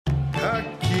はっ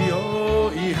き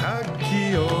よいはっ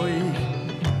きよい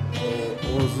大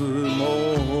相撲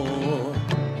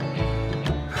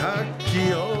はっき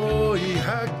よい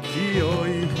はっきよ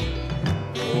い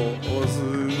大相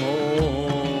撲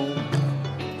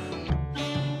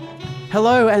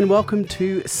Hello and welcome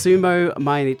to Sumo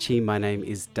Mainichi. My name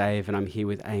is Dave and I'm here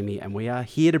with Amy and we are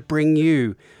here to bring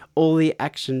you all the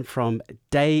action from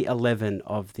day 11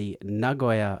 of the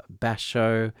Nagoya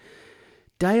basho.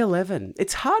 Day 11.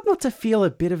 It's hard not to feel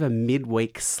a bit of a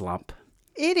midweek slump.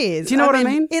 It is. Do you know what I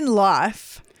mean? In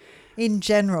life, in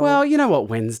general. Well, you know what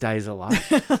Wednesdays are like.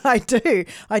 I do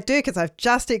because I've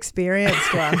just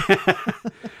experienced one.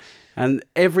 And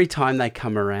every time they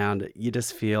come around, you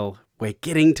just feel we're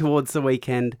getting towards the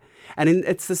weekend. And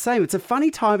it's the same. It's a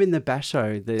funny time in the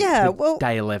basho,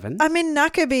 day 11. I mean,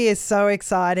 Nakabi is so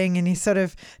exciting and he's sort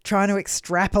of trying to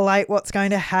extrapolate what's going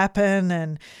to happen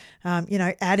and,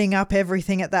 adding up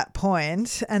everything at that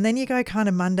point. And then you go kind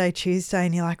of Monday, Tuesday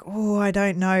and you're like, oh, I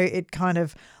don't know. It kind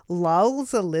of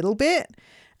lulls a little bit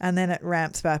and then it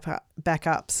ramps back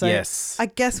up. So yes. I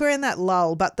guess we're in that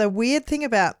lull. But the weird thing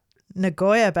about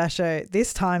Nagoya basho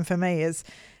this time for me is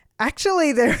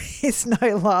actually there is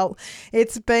no lull.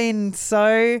 It's been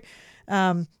so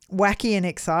wacky and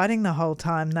exciting the whole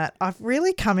time that I've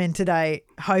really come in today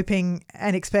hoping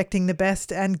and expecting the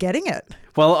best and getting it.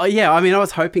 Well, yeah, I mean, I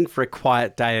was hoping for a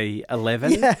quiet day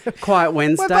 11, quiet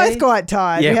Wednesday. We're both quite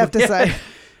tired, we have to say.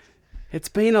 It's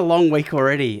been a long week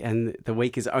already and the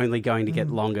week is only going to get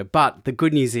longer. But the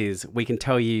good news is we can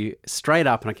tell you straight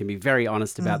up, and I can be very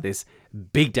honest about this,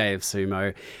 big day of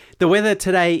sumo. The weather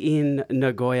today in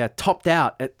Nagoya topped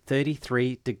out at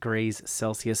 33 degrees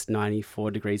Celsius,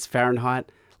 94 degrees Fahrenheit.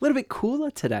 A little bit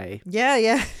cooler today.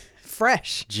 Yeah.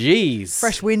 Fresh. Jeez.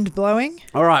 Fresh wind blowing.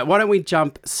 All right, why don't we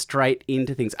jump straight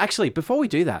into things? Actually, before we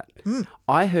do that,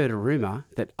 I heard a rumour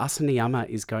that Asaniyama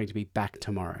is going to be back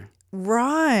tomorrow.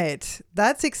 Right.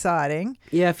 That's exciting.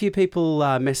 Yeah, a few people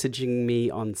messaging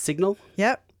me on Signal.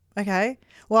 Yep. Okay.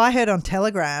 Well, I heard on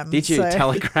Telegram. Did you?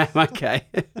 Telegram, okay.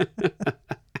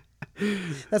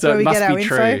 That's so where we get our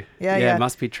info. True. Yeah, it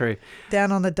must be true.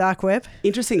 Down on the dark web.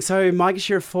 Interesting. So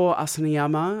Maigashira 4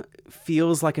 Asaniyama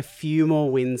feels like a few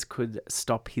more wins could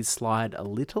stop his slide a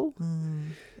little.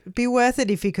 It'd be worth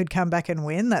it if he could come back and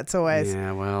win. That's always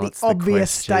the obvious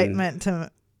statement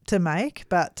to make.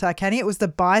 But can he? It was the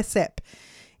bicep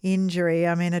injury.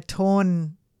 I mean, a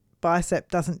torn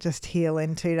bicep doesn't just heal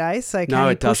in 2 days. So can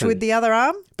he push with the other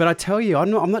arm? But I tell you,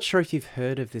 I'm not sure if you've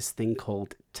heard of this thing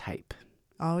called tape.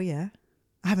 Oh, yeah.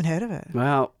 I haven't heard of it.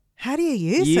 Well, how do you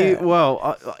use it?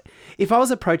 Well, if I was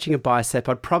approaching a bicep,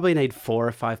 I'd probably need 4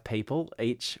 or 5 people,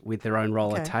 each with their own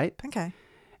roll of tape. Okay.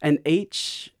 And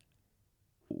each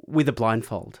with a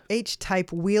blindfold. Each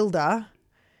tape wielder.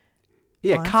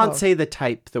 Yeah, blindfold. Can't see the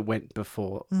tape that went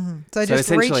before. Mm-hmm. So just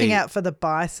reaching out for the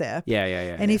bicep. Yeah.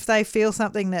 And if they feel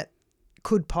something that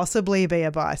could possibly be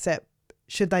a bicep,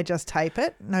 should they just tape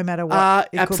it no matter what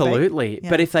it absolutely. could be? Yeah.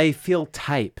 But if they feel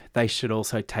tape, they should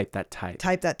also tape that tape.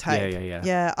 Tape that tape. Yeah.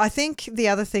 Yeah, I think the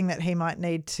other thing that he might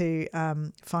need to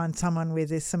find someone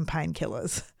with is some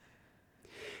painkillers.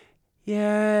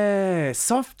 Yeah.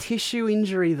 Soft tissue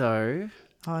injury, though.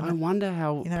 Oh, no. I wonder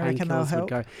how painkillers would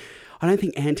go. I don't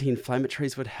think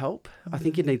anti-inflammatories would help. I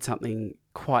think you'd need something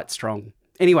quite strong.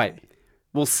 Anyway,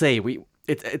 we'll see.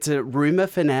 It's a rumour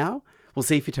for now. We'll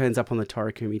see if he turns up on the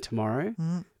Torakumi tomorrow,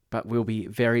 but we'll be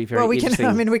very, very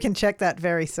interesting. We can check that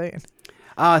very soon.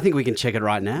 I think we can check it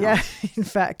right now. Yeah, in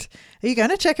fact. Are you going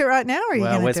to check it right now or are you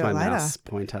going to do it later? Where's my mouse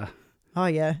pointer? Oh,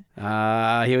 yeah.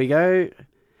 Here we go.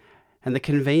 And the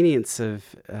convenience of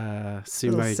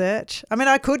sumo. Little search. I mean,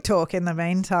 I could talk in the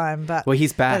meantime, but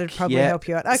he's back. that'd probably help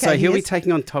you out. Okay, so he'll be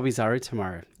taking on Tobizaru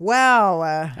tomorrow.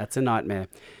 Wow. That's a nightmare.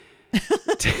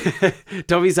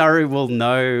 Tobizaru will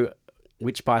know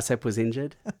which bicep was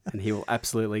injured, and he will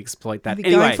absolutely exploit that.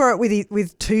 Anyway, going for it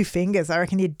with 2 fingers. I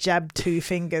reckon you'd jab 2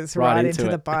 fingers right into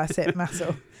the bicep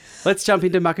muscle. Let's jump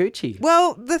into Makuuchi.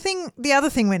 Well, the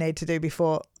other thing we need to do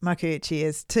before Makuuchi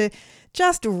is to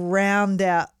just round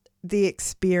out the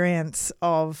experience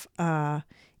of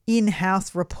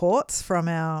in-house reports from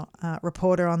our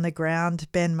reporter on the ground,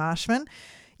 Ben Marshman.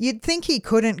 You'd think he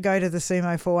couldn't go to the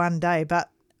sumo for one day, but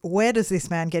where does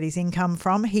this man get his income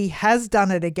from? He has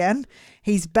done it again.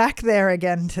 He's back there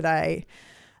again today.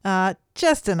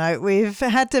 Just a note, we've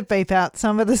had to beep out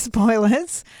some of the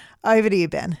spoilers. Over to you,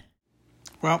 Ben.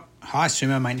 Well, hi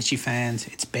Sumo Mainichi fans,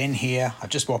 it's Ben here. I've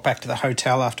just walked back to the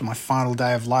hotel after my final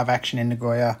day of live action in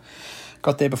Nagoya.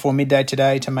 Got there before midday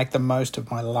today to make the most of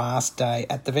my last day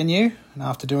at the venue. And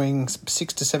after doing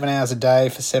 6 to 7 hours a day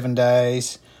for 7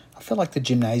 days, I feel like the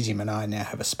gymnasium and I now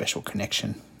have a special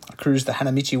connection. I cruised the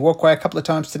Hanamichi walkway a couple of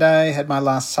times today, had my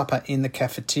last supper in the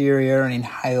cafeteria and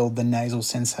inhaled the nasal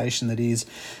sensation that is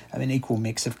an equal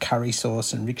mix of curry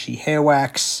sauce and Rikshi hair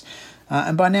wax.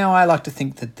 And by now I like to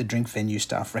think that the drink venue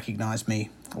staff recognise me,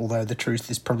 although the truth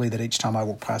is probably that each time I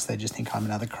walk past they just think I'm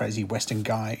another crazy Western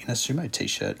guy in a sumo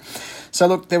t-shirt. So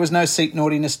look, there was no seat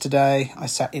naughtiness today. I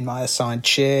sat in my assigned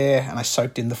chair and I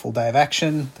soaked in the full day of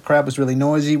action. The crowd was really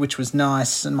noisy, which was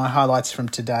nice, and my highlights from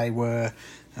today were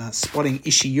spotting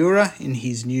Ishiura in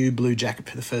his new blue jacket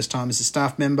for the first time as a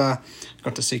staff member.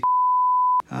 Got to see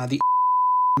the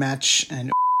match,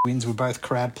 and wins were both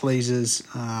crowd pleasers,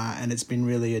 and it's been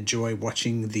really a joy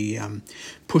watching the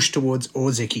push towards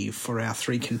Ozeki for our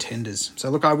three contenders. So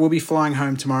look, I will be flying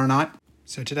home tomorrow night.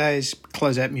 So today's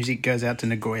closeout music goes out to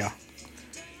Nagoya.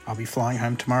 I'll be flying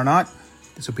home tomorrow night.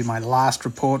 This will be my last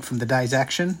report from the day's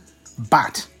action,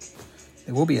 but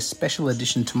there will be a special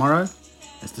edition tomorrow,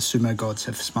 as the sumo gods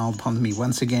have smiled upon me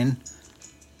once again.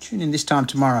 Tune in this time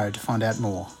tomorrow to find out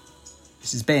more.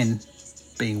 This is Ben,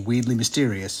 being weirdly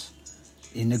mysterious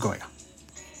in Nagoya.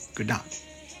 Good night.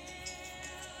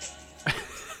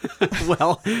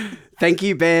 Well, thank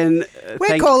you, Ben.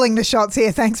 We're calling the shots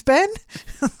here. Thanks, Ben.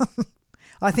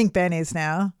 I think Ben is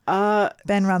now.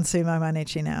 Ben runs Sumo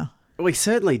Mainichi now. Well, he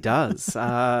certainly does.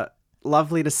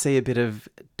 Lovely to see a bit of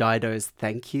Dido's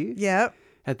thank you. Yeah.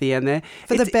 At the end there.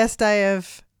 For the best day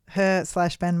of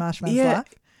her/Ben Marshman's life.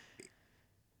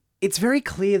 It's very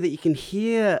clear that you can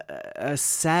hear a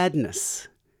sadness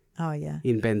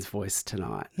in Ben's voice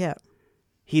tonight. Yeah.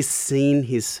 He's seen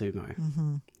his sumo.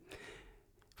 Mm-hmm.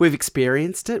 We've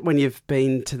experienced it when you've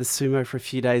been to the sumo for a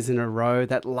few days in a row.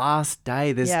 That last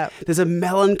day, there's a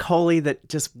melancholy that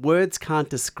just words can't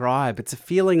describe. It's a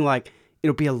feeling like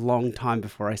it'll be a long time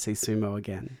before I see sumo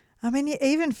again. I mean, you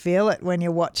even feel it when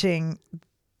you're watching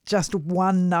just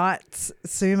one night's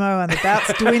sumo and the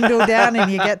bouts dwindle down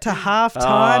and you get to half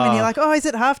time and you're like, oh, is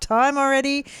it half time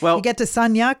already? Well, you get to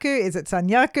Sanyaku. Is it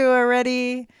Sanyaku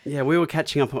already? Yeah, we were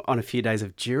catching up on a few days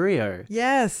of Juryo.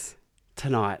 Yes.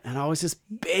 Tonight, and I was just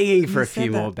begging for a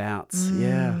few more bouts.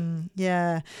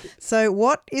 Yeah. So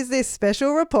what is this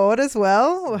special report as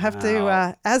well? We'll have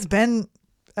to, as Ben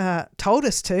told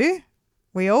us to,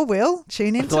 we all will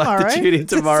tune in tomorrow. To tune in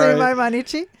tomorrow. To Sumo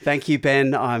Mainichi. Thank you,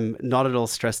 Ben. I'm not at all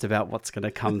stressed about what's going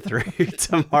to come through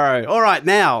tomorrow. All right,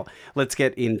 now let's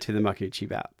get into the Makuuchi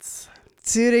bouts.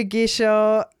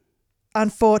 Tsurugisho,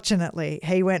 unfortunately,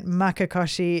 he went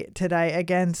Makakoshi today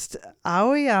against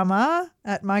Aoyama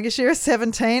at Magashira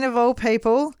 17 of all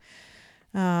people.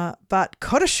 But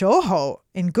Kota Shoho,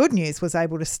 in good news, was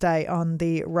able to stay on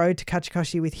the road to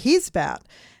Kachikoshi with his bout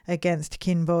against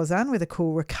Kinbozan with a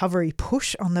cool recovery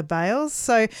push on the bails.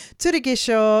 So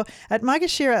Tsurugisho at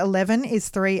Magashira 11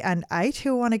 is 3-8.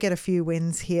 He'll want to get a few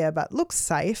wins here, but looks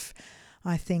safe,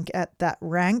 I think, at that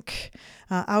rank.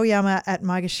 Aoyama at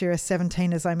Magashira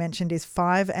 17, as I mentioned, is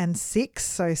 5-6,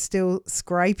 so still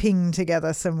scraping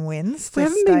together some wins to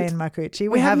stay in Makuuchi.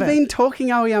 We haven't been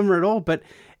talking Aoyama at all, but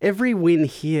every win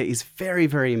here is very,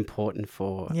 very important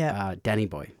for Danny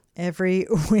Boy. Every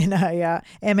winner, yeah.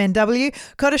 MNW.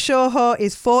 Kota Shoho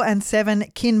is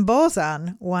 4-7.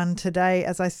 Kinbozan won today.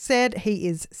 As I said, he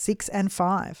is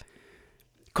 6-5.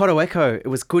 Kotoeko, it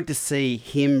was good to see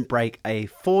him break a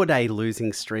 4-day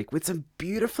losing streak with some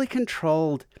beautifully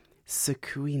controlled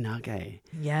Sukui Nage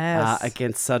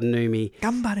against Sadanumi,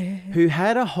 Gambare, who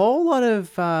had a whole lot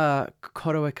of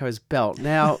Kotoeko's belt.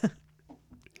 Now,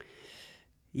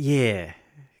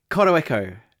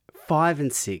 Kotoeko,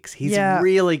 5-6. He's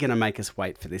really going to make us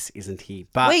wait for this, isn't he?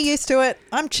 But we're used to it.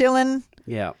 I'm chilling.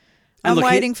 Yeah. I'm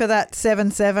waiting for that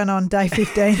 7-7 on day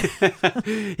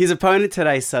 15. His opponent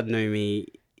today, Sadanumi,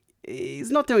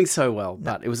 is not doing so well,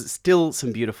 but it was still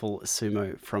some beautiful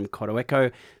sumo from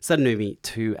Kotoeko. Sadanumi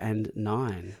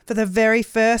 2-9. For the very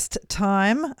first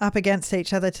time up against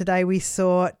each other today, we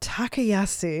saw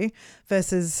Takayasu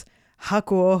versus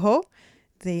Hakuoho,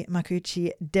 the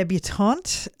Makuuchi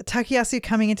debutante. Takayasu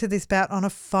coming into this bout on a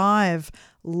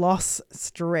 5-loss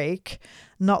streak.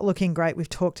 Not looking great. We've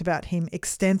talked about him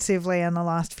extensively in the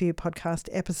last few podcast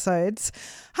episodes.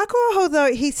 Hakuoho,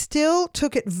 though, he still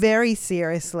took it very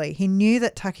seriously. He knew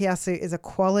that Takayasu is a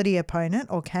quality opponent,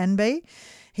 or can be.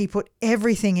 He put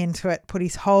everything into it, put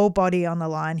his whole body on the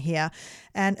line here.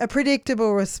 And a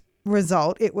predictable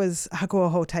result, it was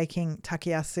Hakuoho taking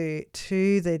Takayasu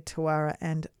to the Tawara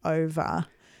and over.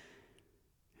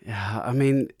 Yeah, I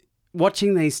mean,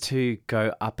 watching these two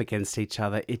go up against each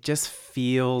other, it just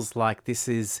feels like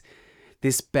this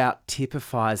bout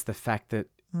typifies the fact that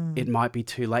it might be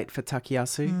too late for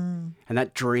Takayasu and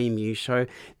that dream you show.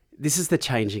 this is the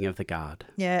changing of the guard.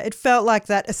 Yeah, it felt like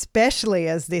that, especially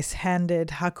as this handed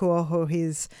Hakuoho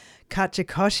his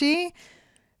Kachikoshi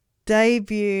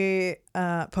debut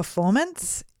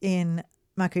performance in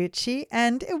Makuuchi,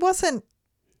 and it wasn't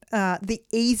the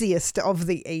easiest of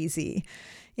the easy.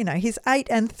 You know, he's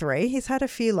 8-3. He's had a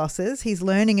few losses. He's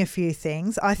learning a few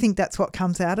things. I think that's what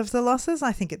comes out of the losses.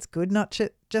 I think it's good not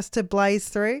just to blaze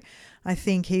through. I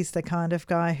think he's the kind of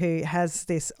guy who has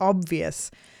this obvious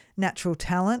natural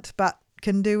talent, but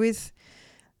can do with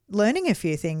learning a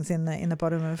few things in the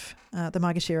bottom of the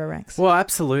Maegashira ranks. Well,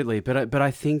 absolutely. But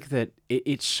I think that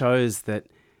it shows that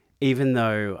even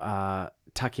though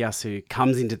Takayasu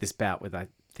comes into this bout with, I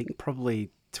think,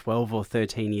 probably 12 or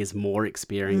 13 years more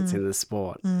experience in the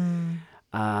sport,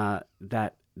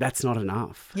 that's not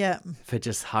enough for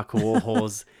just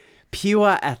Hakuoho's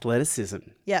pure athleticism.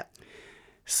 Yeah.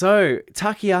 So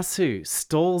Takayasu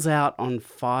stalls out on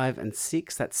 5 and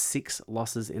 6. That's 6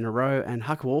 losses in a row. And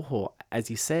Hakuoho, as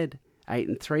you said,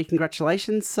 8-3.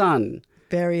 Congratulations, son.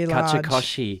 Very large.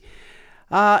 Kachikoshi.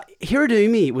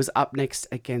 Hirodumi was up next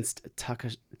against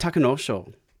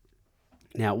Takanosho.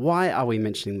 Now, why are we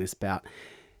mentioning this bout?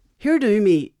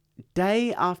 Hirodumi,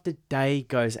 day after day,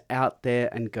 goes out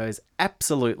there and goes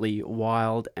absolutely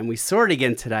wild. And we saw it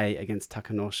again today against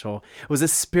Takanosho. It was a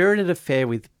spirited affair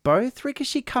with both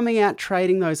Rikishi coming out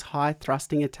trading those high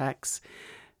thrusting attacks.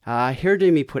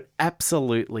 Hirodumi put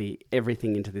absolutely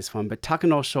everything into this one. But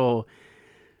Takanosho,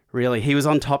 really, he was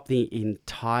on top the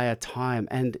entire time.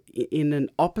 And in an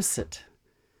opposite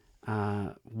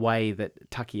way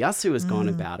that Takayasu has gone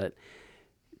about it,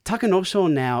 Takanosho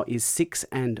now is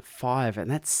 6-5,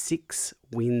 and that's 6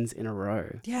 wins in a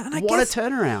row. Yeah, and a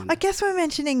turnaround. I guess we're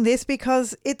mentioning this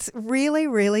because it's really,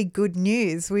 really good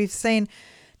news. We've seen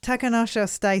Takanosho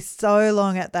stay so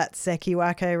long at that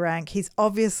Sekiwake rank. He's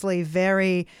obviously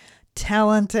very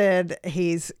talented.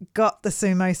 He's got the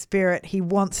sumo spirit. He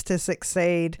wants to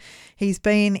succeed. He's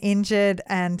been injured,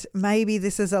 and maybe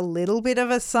this is a little bit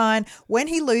of a sign. When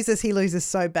he loses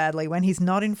so badly. When he's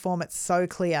not in form, it's so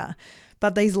clear.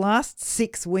 But these last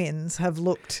 6 wins have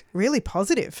looked really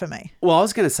positive for me. Well, I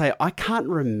was going to say, I can't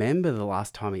remember the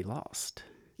last time he lost.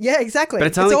 Yeah, exactly. But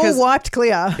it's all wiped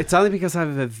clear. It's only because I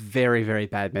have a very, very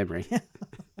bad memory.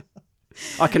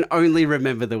 I can only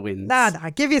remember the wins. No,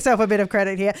 give yourself a bit of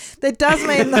credit here. That does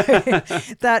mean, though,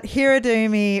 that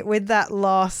Hirodumi, with that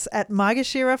loss at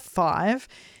Maegashira 5,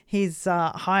 his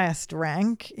highest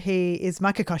rank, he is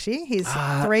Makukoshi. He's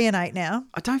 3-8 now.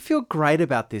 I don't feel great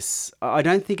about this. I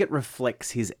don't think it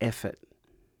reflects his effort.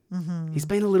 Mm-hmm. He's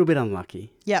been a little bit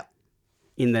unlucky. Yep.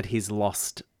 In that he's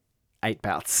lost 8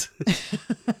 bouts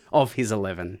of his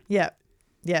 11. Yep.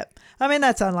 I mean,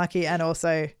 that's unlucky, and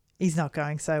also he's not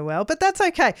going so well, but that's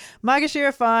okay.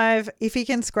 Maegashira 5, if he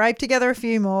can scrape together a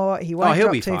few more, he won't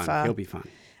drop too far. He'll be fine.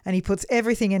 And he puts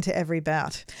everything into every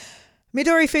bout.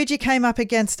 Midori Fuji came up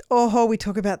against Oho. We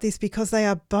talk about this because they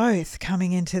are both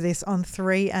coming into this on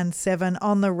 3-7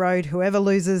 on the road. Whoever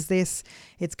loses this,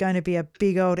 it's going to be a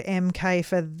big old MK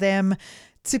for them.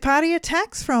 Tsupari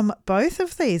attacks from both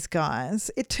of these guys.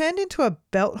 It turned into a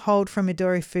belt hold from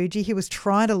Midori Fuji. He was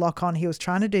trying to lock on. He was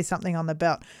trying to do something on the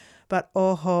belt, but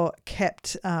Oho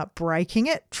kept breaking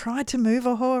it, tried to move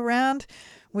Oho around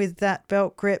with that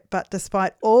belt grip, but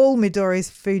despite all Midori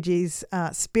Fuji's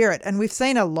spirit, and we've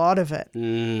seen a lot of it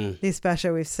this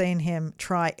basho, we've seen him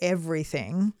try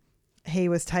everything, he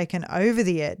was taken over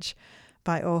the edge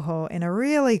by Oho in a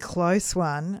really close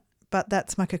one, but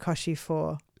that's Makukoshi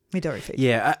for Midori Fuji.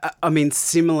 Yeah, I mean,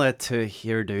 similar to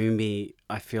Hirodumi,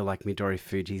 I feel like Midori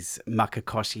Fuji's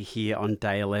Makukoshi here on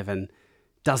day 11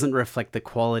 doesn't reflect the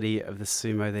quality of the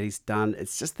sumo that he's done.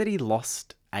 It's just that he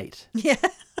lost 8. Yeah.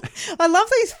 I love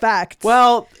these facts.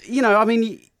 Well, you know, I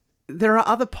mean, there are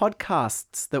other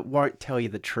podcasts that won't tell you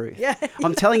the truth. Yeah.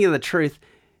 I'm telling you the truth.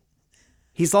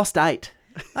 He's lost 8.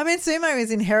 I mean, sumo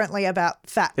is inherently about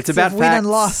facts. It's about of win facts. and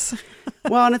loss.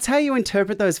 Well, and it's how you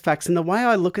interpret those facts. And the way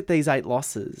I look at these 8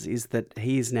 losses is that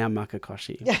he is now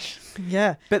Makukoshi.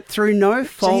 Yeah. But through no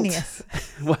fault. Genius.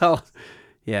 Well,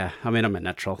 yeah, I mean, I'm a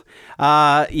natural.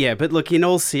 Yeah, but look, in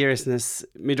all seriousness,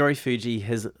 Midori Fuji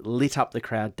has lit up the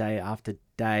crowd day after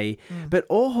day. But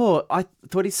Oho, I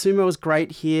thought his sumo was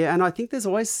great here. And I think there's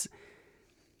always,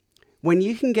 When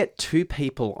you can get two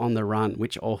people on the run,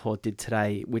 which Oho did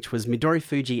today, which was Midori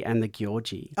Fuji and the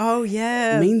Gyorji, Oh,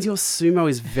 yeah. means your sumo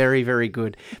is very, very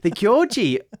good. The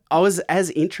Gyorji, I was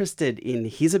as interested in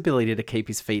his ability to keep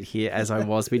his feet here as I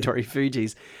was Midori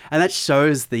Fuji's. And that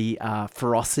shows the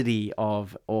ferocity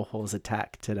of Oho's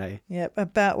attack today. Yep,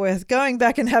 about worth going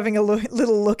back and having a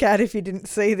little look at if you didn't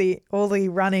see all the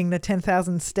running, the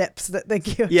 10,000 steps that the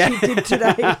Gyorji did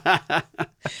today.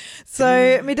 So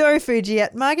Midori Fuji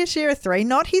at Magashira 3,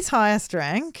 not his highest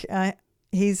rank.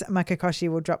 His Makakoshi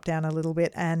will drop down a little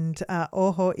bit, and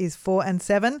Oho is 4 and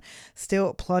 7,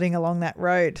 still plodding along that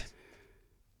road.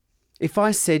 If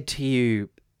I said to you,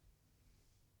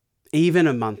 even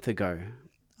a month ago,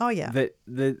 Oh, yeah. that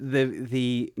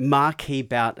the marquee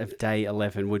bout of day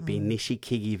 11 would be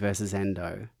Nishikigi versus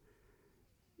Endo,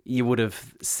 you would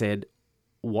have said,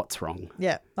 what's wrong?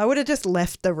 Yeah, I would have just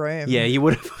left the room. Yeah, you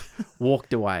would have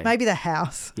walked away. Maybe the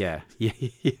house. Yeah.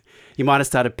 You might have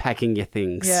started packing your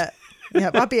things. Yeah,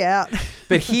 I'd be out.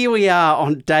 But here we are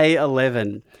on day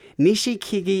 11.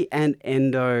 Nishikigi and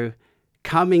Endo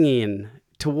coming in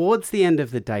towards the end of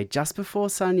the day, just before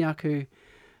Sanyaku,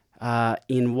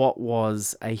 in what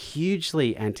was a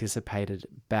hugely anticipated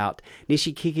bout.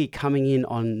 Nishikigi coming in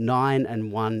on 9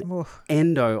 and 1, Oof.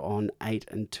 Endo on 8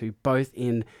 and 2, both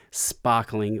in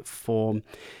sparkling form.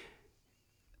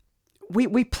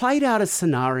 We played out a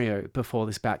scenario before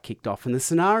this bout kicked off, and the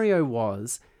scenario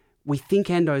was we think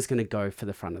Endo's going to go for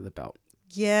the front of the belt.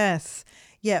 Yes.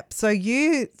 Yep. So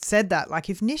you said that, like,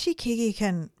 if Nishikigi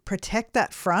can protect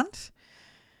that front,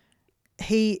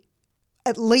 he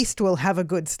at least will have a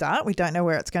good start. We don't know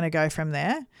where it's going to go from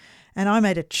there. And I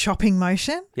made a chopping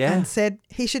motion and said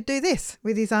he should do this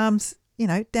with his arms,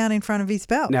 down in front of his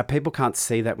belt. Now, people can't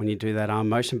see that when you do that arm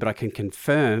motion, but I can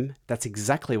confirm that's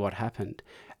exactly what happened.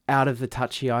 Out of the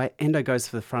touchy eye, Endo goes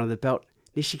for the front of the belt.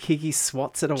 Nishikigi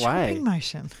swats it away. Chopping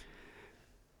motion.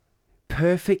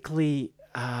 Perfectly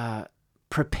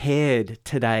prepared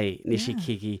today,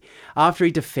 Nishikigi. After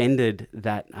he defended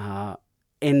that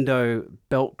Endo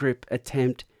belt grip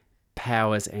attempt,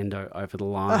 powers Endo over the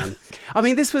line. I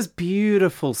mean, this was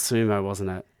beautiful sumo,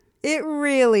 wasn't it? It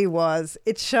really was.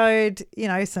 It showed,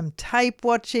 some tape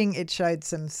watching. It showed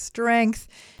some strength.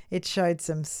 It showed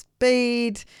some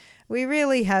speed. We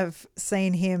really have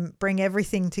seen him bring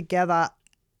everything together.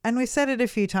 And we've said it a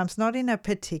few times, not in a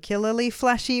particularly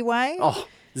flashy way. Oh,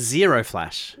 zero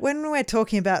flash. When we're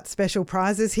talking about special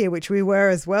prizes here, which we were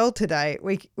as well today,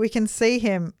 we can see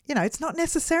him, it's not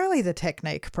necessarily the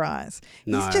technique prize.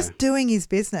 No. He's just doing his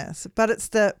business, but it's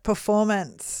the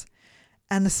performance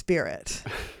and the spirit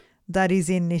that is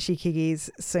in Nishikigi's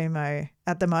sumo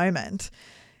at the moment.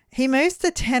 He moves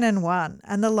to 10 and 1,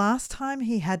 and the last time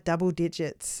he had double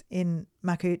digits in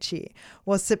Makuuchi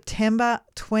was September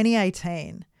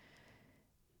 2018.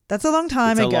 That's a long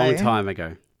time ago. It's a long time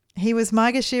ago. He was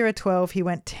Maegashira 12. He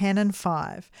went 10 and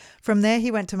 5. From there,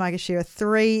 he went to Maegashira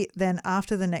 3. Then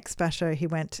after the next basho, he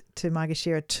went to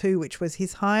Maegashira 2, which was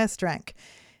his highest rank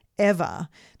ever.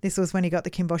 This was when he got the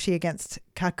Kimboshi against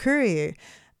Kakuryu.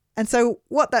 And so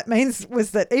what that means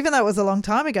was that even though it was a long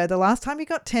time ago, the last time he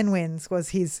got 10 wins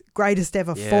was his greatest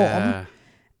ever form.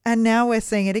 And now we're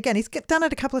seeing it again. He's done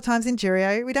it a couple of times in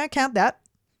Juryo. We don't count that.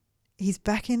 He's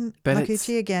back in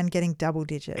Makuuchi again, getting double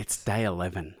digits. It's day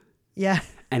 11. Yeah.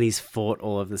 And he's fought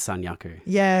all of the Sanyaku.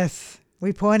 Yes.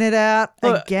 We pointed out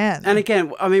again. And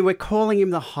again, I mean, we're calling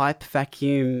him the hype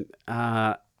vacuum.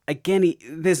 Again,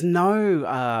 there's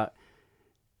no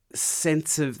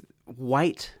sense of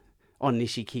weight on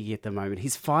Nishikigi at the moment.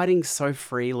 He's fighting so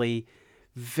freely,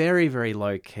 very, very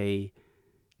low key,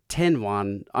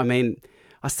 10-1. I mean,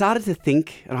 I started to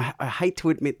think, and I hate to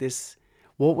admit this,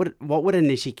 what would a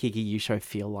Nishikigi Yusho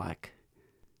feel like?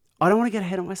 I don't want to get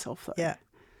ahead of myself though. Yeah.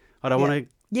 I don't want to.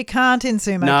 You can't in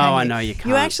sumo. No, can you? I know you can't.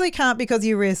 You actually can't because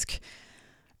you risk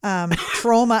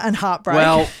trauma and heartbreak.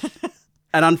 Well,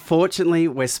 and unfortunately,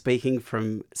 we're speaking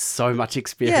from so much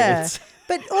experience. Yeah.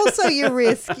 But also you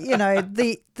risk,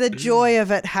 the joy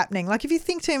of it happening. Like if you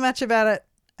think too much about it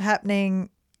happening,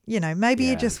 maybe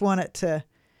you just want it to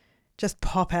just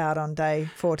pop out on day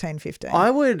 14, 15. I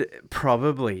would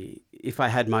probably, if I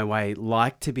had my way,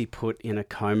 like to be put in a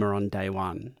coma on day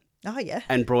 1. Oh, yeah.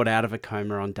 And brought out of a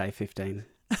coma on day 15.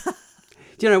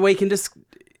 Where you can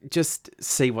just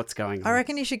see what's going on. I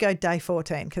reckon you should go day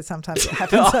 14 because sometimes it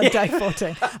happens on day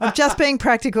 14. I'm just being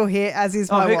practical here, as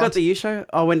is my who want. got the Yusho?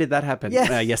 Oh, when did that happen?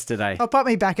 Yeah. Yesterday. Oh, pop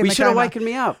me back in the coma. You should have wakened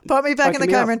me up. Pop me back in the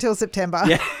coma until September.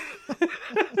 Yeah.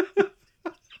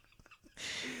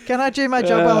 Can I do my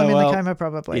job while I'm in the coma?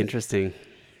 Probably. Interesting.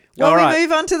 Well, All we right.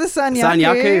 move on to the Sanyaku.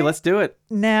 Sanyaku, let's do it.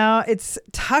 Now it's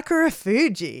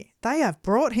Takarafuji. They have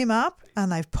brought him up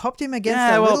and they've popped him against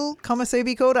Yeah, a well, little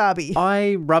komusubi called Abi.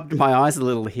 I rubbed my eyes a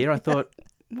little here. I thought,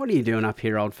 what are you doing up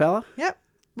here, old fella? Yep.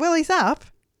 Well, he's up.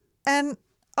 And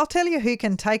I'll tell you who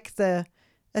can take the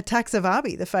attacks of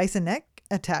Abi, the face and neck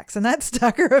attacks, and that's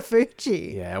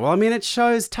Takarafuji. Yeah, well, I mean, it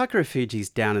shows Takarafuji's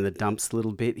down in the dumps a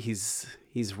little bit. His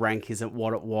rank isn't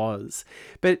what it was.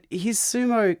 But his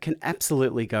sumo can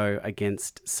absolutely go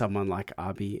against someone like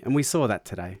Abi, and we saw that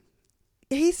today.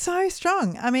 He's so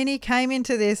strong. I mean, he came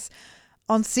into this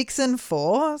on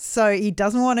 6-4, so he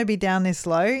doesn't want to be down this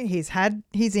low. He's had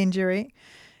his injury.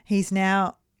 He's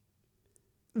now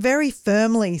very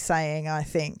firmly saying, I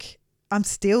think, I'm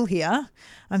still here.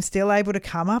 I'm still able to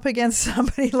come up against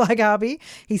somebody like Abi.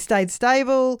 He stayed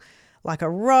stable like a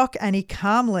rock and he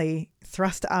calmly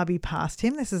thrust Abi past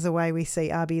him. This is a way we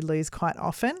see Abi lose quite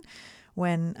often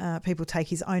when people take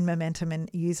his own momentum and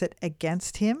use it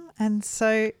against him. And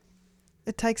so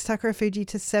it takes Takarafuji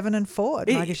to 7-4 at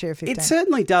Maegashira 15. It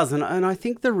certainly does. And I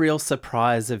think the real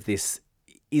surprise of this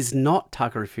is not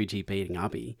Takarafuji beating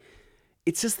Abi.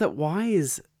 It's just that why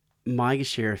is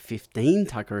Maegashira 15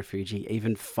 Takarafuji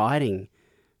even fighting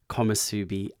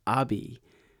Komusubi Abi?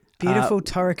 Beautiful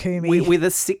Torakumi. With a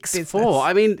 6-4.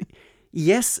 I mean,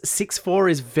 yes, 6-4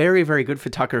 is very, very good for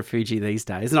Takarafuji these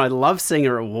days. And I love seeing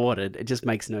her awarded. It just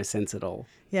makes no sense at all.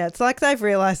 Yeah, it's like they've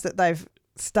realised that they've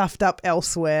stuffed up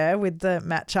elsewhere with the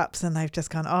matchups and they've just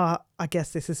gone, oh, I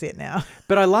guess this is it now.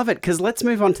 But I love it because let's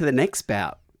move on to the next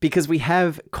bout. Because we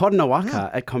have Koronowaka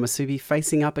at Komusubi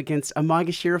facing up against a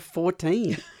Maegashira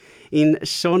 14 in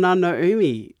Shonan no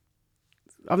Umi.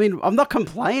 I mean, I'm not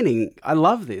complaining. I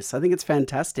love this. I think it's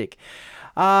fantastic.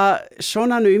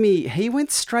 Shonan Umi, he went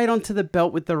straight onto the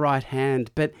belt with the right hand.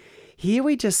 But here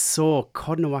we just saw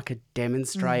Koronowaka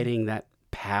demonstrating that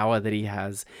power that he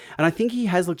has. And I think he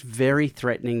has looked very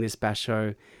threatening this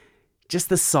basho. Just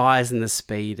the size and the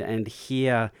speed. And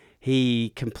here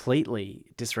he completely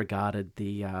disregarded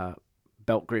the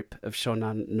belt grip of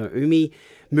Shonan no Umi,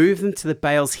 moved them to the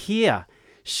bales here.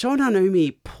 Shonan Umi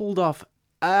pulled off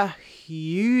a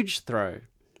huge throw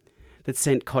that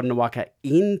sent Koronowaka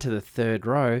into the third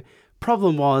row.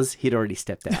 Problem was, he'd already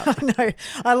stepped out. No,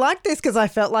 I like this because I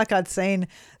felt like I'd seen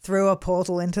through a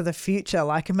portal into the future.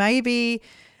 Like maybe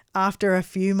after a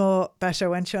few more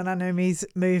basho and Shonan Umi's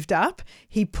moved up,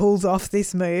 he pulls off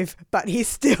this move, but he's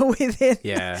still within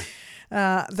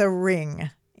the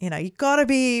ring. You know, you got to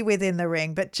be within the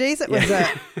ring. But geez, it was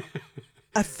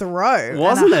a throw,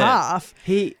 wasn't it? Half.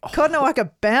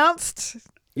 Koronowaka bounced.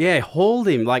 Yeah, hauled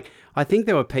him. Like I think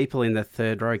there were people in the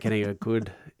third row getting a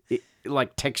good,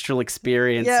 like textural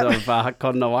experience of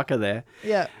Koronowaka there.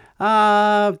 Yeah.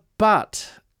 But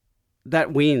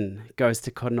that win goes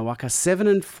to Koronowaka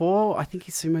 7-4. I think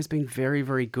his sumo's been very,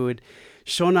 very good.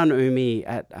 Shonan Umi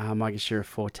at Maegashira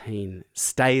 14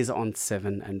 stays on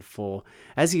 7-4.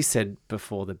 As you said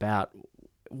before the bout,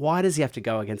 why does he have to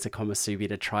go against a Komusubi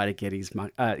to try to get his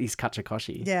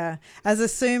Kachikoshi? Yeah. As a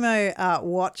sumo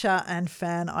watcher and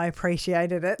fan, I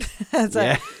appreciated it. As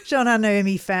a Shonan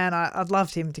Umi fan, I'd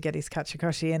loved him to get his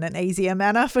Kachikoshi in an easier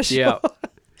manner for sure. Yeah.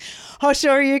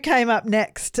 Hoshoryu came up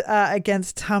next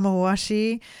against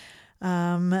Tamawashi.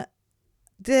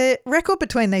 The record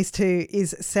between these two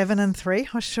is 7-3,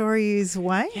 Hoshoryu's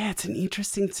way. Yeah, it's an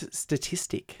interesting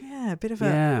statistic. Yeah, a bit of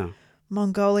a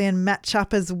Mongolian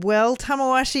matchup as well.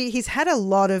 Tamawashi, he's had a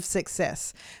lot of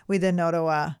success with the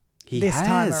Nodowa this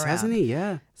time around. Hasn't he?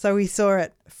 Yeah. So we saw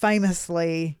it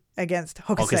famously against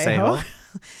Hokuseiho.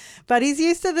 But he's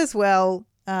used it as well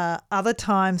other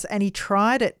times, and he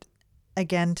tried it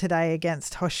again today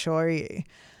against Hoshoryu.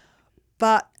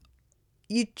 But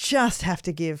you just have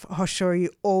to give Hoshoryu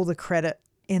all the credit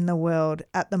in the world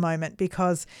at the moment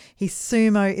because his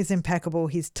sumo is impeccable,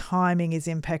 his timing is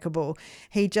impeccable.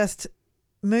 He just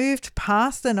moved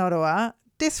past the Nodowa,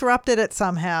 disrupted it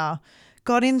somehow,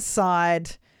 got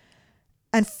inside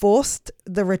and forced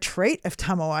the retreat of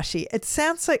Tamawashi. It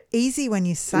sounds so easy when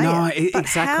you say it, but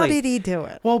exactly. How did he do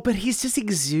it? Well, but he's just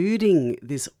exuding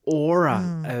this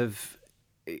aura of,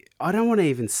 I don't want to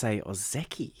even say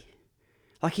Ozeki.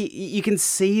 Like you can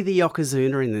see the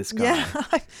Yokozuna in this guy.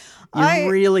 Yeah,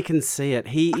 you really can see it.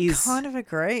 I kind of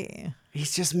agree.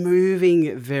 He's just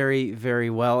moving very, very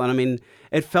well. And I mean,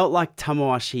 it felt like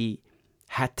Tamawashi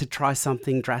had to try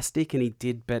something drastic, and he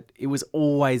did, but it was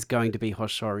always going to be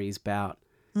Hoshoryu's bout.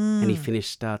 And he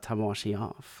finished Tamawashi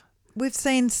off. We've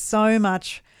seen so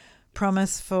much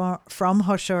promise from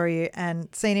Hoshoryu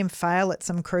and seen him fail at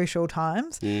some crucial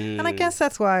times. And I guess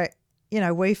that's why,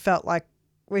 we felt like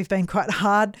we've been quite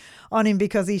hard on him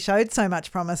because he showed so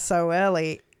much promise so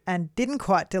early. and didn't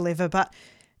quite deliver. But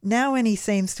now when he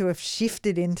seems to have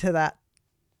shifted into that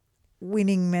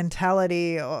winning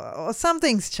mentality or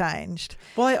something's changed.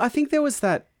 Well, I think there was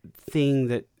that thing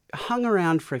that hung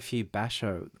around for a few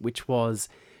basho, which was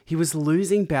he was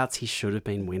losing bouts he should have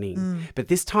been winning. But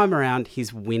this time around,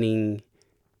 he's winning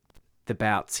the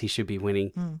bouts he should be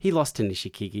winning. He lost to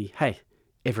Nishikigi. Hey,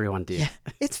 everyone did. Yeah,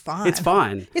 it's fine. It's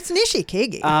fine. It's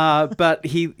Nishikigi. But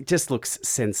he just looks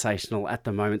sensational at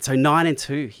the moment. So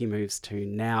 9-2 he moves to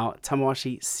now.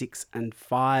 Tamawashi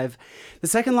 6-5. The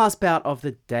second last bout of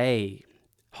the day.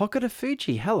 Hokuto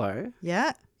Fuji, hello.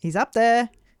 Yeah, he's up there.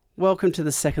 Welcome to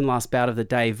the second last bout of the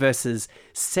day versus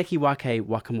Sekiwake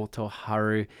Wakamoto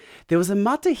Haru. There was a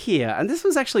mata here, and this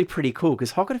was actually pretty cool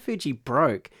because Hokuto Fuji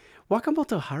broke.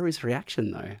 Wakamoto Haru's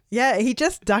reaction, though. Yeah, he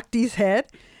just ducked his head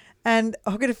and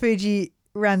Hokuto Fuji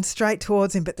ran straight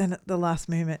towards him, but then at the last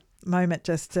moment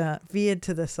just veered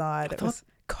to the side. It was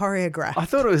choreographed. I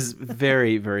thought it was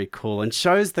very, very cool and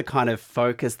shows the kind of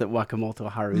focus that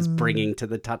Wakamoto Haru is bringing to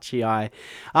the tachi-ai.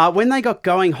 When they got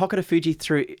going, Hokuto Fuji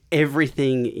threw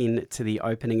everything into the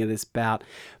opening of this bout,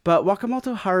 but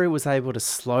Wakamoto Haru was able to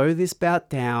slow this bout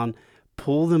down,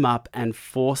 pull them up and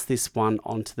force this one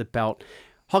onto the belt.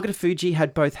 Hokuto Fuji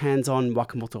had both hands on,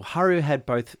 Wakamoto Haru had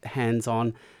both hands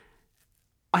on.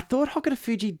 I thought Hokuto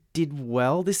Fuji did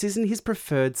well. This isn't his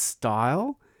preferred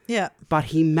style. Yeah. But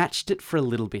he matched it for a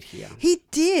little bit here. He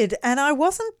did, and I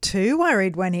wasn't too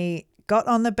worried when he got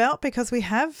on the belt because we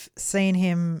have seen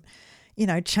him,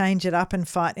 change it up and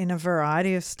fight in a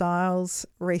variety of styles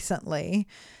recently.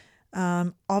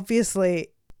 Obviously,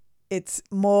 it's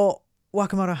more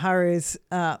Wakamoto Haru's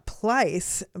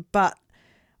place, but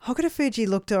Hokuto Fuji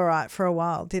looked all right for a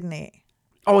while, didn't he?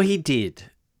 Oh, he did.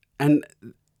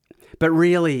 But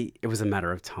really, it was a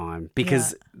matter of time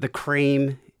because the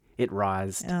cream... It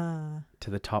rised to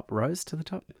the top. Rose to the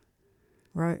top?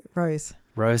 Rose.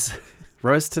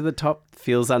 Rose to the top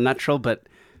feels unnatural, but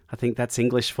I think that's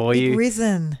English for you.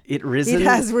 Risen. It risen. It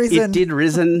has risen. It did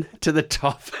risen to the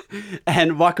top.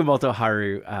 And Wakamoto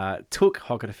Haru took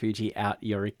Hokuto Fuji out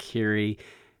Yorikiri.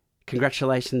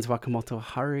 Congratulations, Wakamoto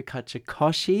Haru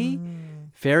Kachikoshi.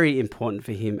 Very important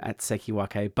for him at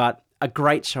Sekiwake, but a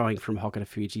great showing from Hokuto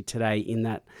Fuji today in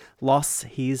that loss.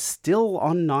 He's still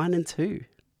on 9-2.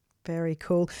 Very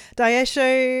cool.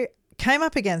 Daisho came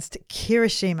up against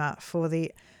Kirishima for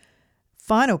the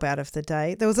final bout of the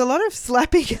day. There was a lot of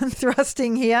slapping and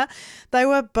thrusting here. They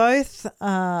were both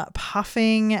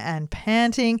puffing and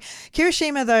panting.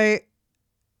 Kirishima, though,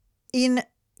 in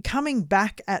coming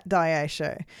back at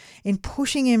Daisho, in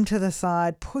pushing him to the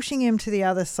side, pushing him to the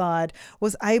other side,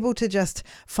 was able to just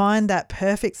find that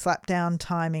perfect slapdown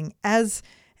timing as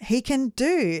he can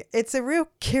do. It's a real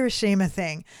Kirishima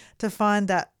thing to find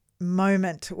that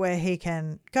moment where he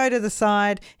can go to the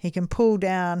side, he can pull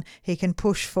down, he can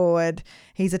push forward.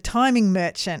 He's a timing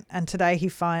merchant, and today he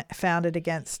found it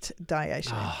against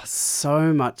Daisho. Oh,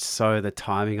 so much so the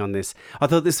timing on this. I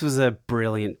thought this was a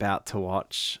brilliant bout to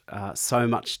watch, so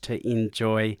much to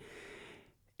enjoy.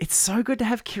 It's so good to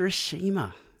have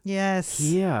Kirishima. Yes.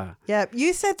 Yeah. Yeah.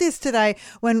 You said this today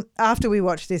after we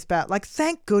watched this bout,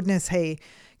 thank goodness he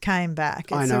came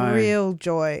back. It's a real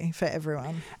joy for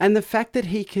everyone. And the fact that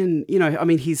he can,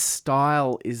 his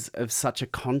style is of such a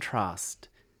contrast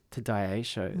to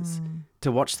Daisho's.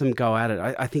 To watch them go at it,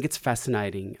 I think it's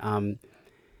fascinating. And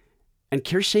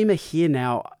Kirishima here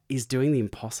now is doing the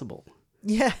impossible.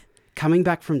 Yeah. Coming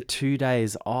back from 2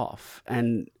 days off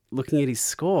and looking at his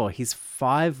score, he's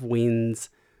 5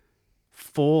 wins,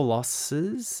 4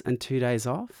 losses and 2 days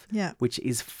off, which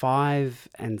is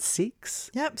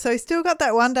 5-6. Yep. So he's still got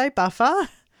that 1 day buffer.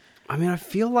 I mean, I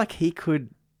feel like he could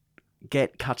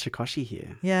get Kachikoshi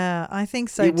here. Yeah, I think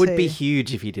so It would be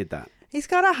huge if he did that. He's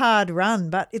got a hard run,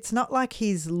 but it's not like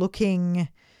he's looking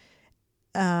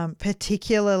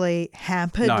particularly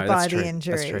hampered by the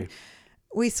injury. That's true.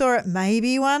 We saw it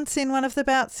maybe once in one of the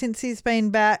bouts since he's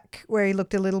been back where he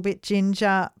looked a little bit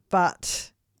ginger,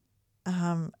 but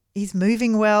he's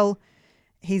moving well.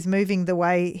 He's moving the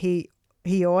way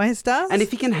he always does. And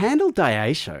if he can handle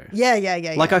Daisho. Yeah.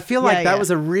 I feel like that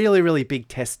was a really, really big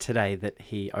test today that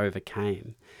he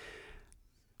overcame.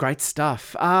 Great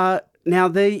stuff. Now,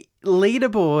 the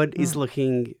leaderboard is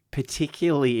looking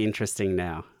particularly interesting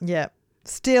now. Yeah.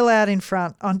 Still out in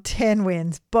front on 10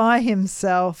 wins by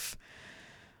himself.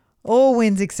 All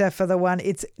wins except for the one.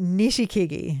 It's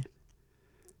Nishikigi.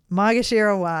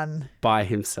 Maegashira won. By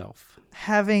himself.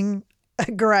 Having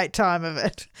a great time of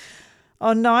it.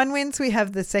 On 9 wins, we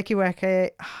have the Sekiwake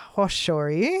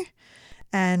Hoshoryu.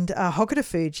 And Hokuto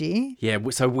Fuji. Yeah,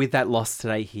 so with that loss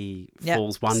today, he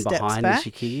falls one steps behind back.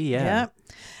 Nishikigi. Yeah.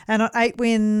 And on 8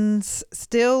 wins,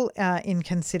 still in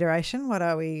consideration. What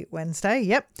are we, Wednesday?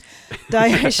 Yep.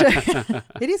 Daisho.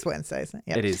 It is Wednesday, isn't it?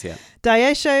 Yep. It is, yeah.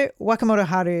 Daisho, Wakamoto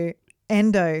Haru,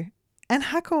 Endo, and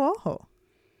Hakuoho.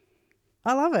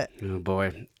 I love it. Oh,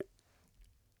 boy.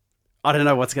 I don't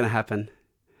know what's going to happen.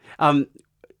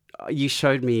 You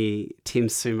showed me Tim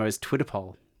Sumo's Twitter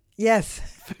poll. Yes.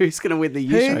 Who's going to win the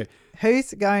U-show?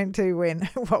 Who's going to win?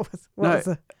 What was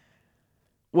the...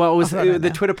 Well,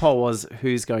 the Twitter poll was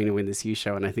who's going to win this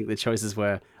U-show, and I think the choices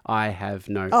were I have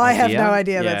no idea. I have no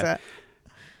idea, that's it.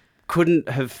 Couldn't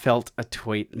have felt a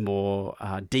tweet more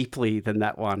deeply than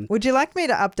that one. Would you like me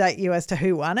to update you as to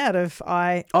who won out of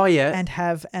I and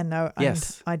have and no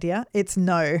and idea? It's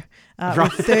no.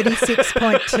 With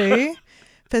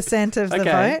 36.2% of the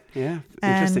vote. Yeah,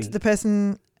 and interesting. the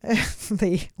person,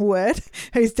 the word,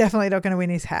 who's definitely not going to win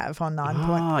is have on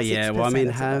 9.6%. Oh, yeah. Well, I mean,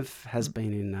 have has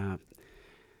been in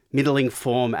middling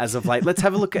form as of late. Let's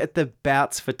have a look at the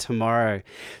bouts for tomorrow.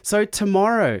 So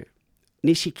tomorrow,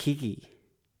 Nishikigi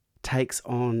takes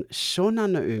on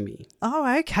Shonan no Umi.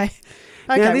 Oh, okay.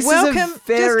 Now, Okay, this welcome. is a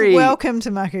very, just welcome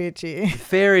to Makuuchi.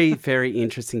 very, very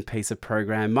interesting piece of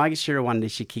program. Maegashira 1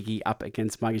 Nishikigi up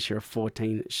against Maegashira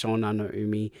 14 Shonan no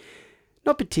Umi.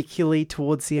 Not particularly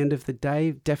towards the end of the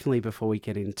day, definitely before we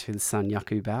get into the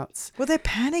Sanyaku bouts. Well, they're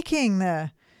panicking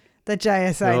the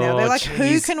JSA now. They're like,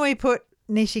 who can we put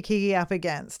Nishikigi up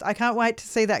against? I can't wait to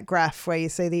see that graph where you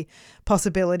see the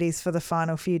possibilities for the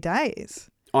final few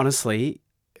days. Honestly,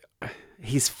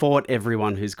 he's fought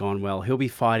everyone who's gone well. He'll be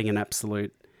fighting an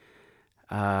absolute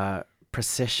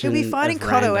procession. He'll be fighting of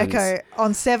Koto randoms. Echo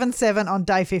on 7-7 on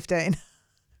day 15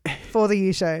 for the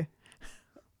U show.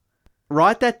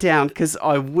 Write that down because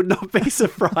I would not be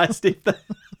surprised if that...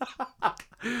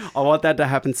 I want that to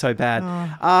happen so bad.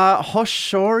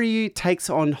 Hoshoryu takes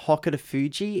on Hokuto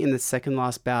Fuji in the second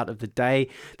last bout of the day.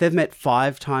 They've met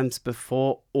 5 times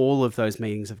before. All of those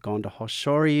meetings have gone to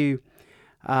Hoshoryu.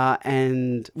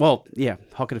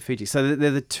 Hokuto Fuji. So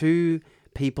they're the 2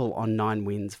 people on 9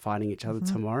 wins fighting each other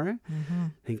tomorrow.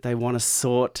 I think they want to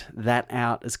sort that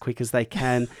out as quick as they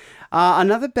can.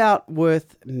 Another bout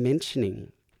worth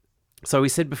mentioning. So we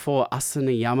said before,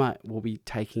 Asanayama will be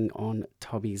taking on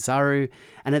Tobizaru.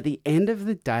 And at the end of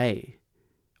the day,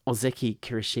 Ozeki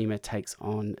Kirishima takes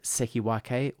on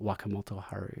Sekiwake Wakamoto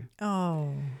Haru.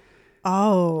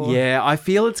 Oh. Yeah, I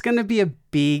feel it's going to be a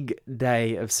big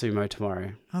day of sumo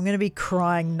tomorrow. I'm going to be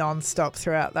crying nonstop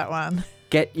throughout that one.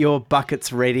 Get your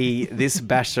buckets ready. This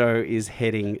basho is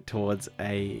heading towards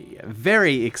a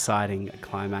very exciting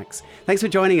climax. Thanks for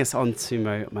joining us on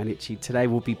Sumo Mainichi. Today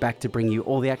we'll be back to bring you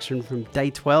all the action from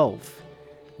day 12.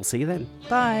 We'll see you then.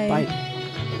 Bye. Bye.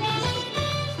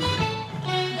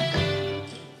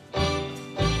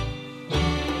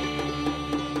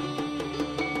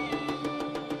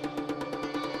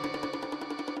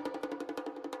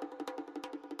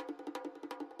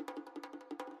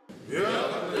 Yeah.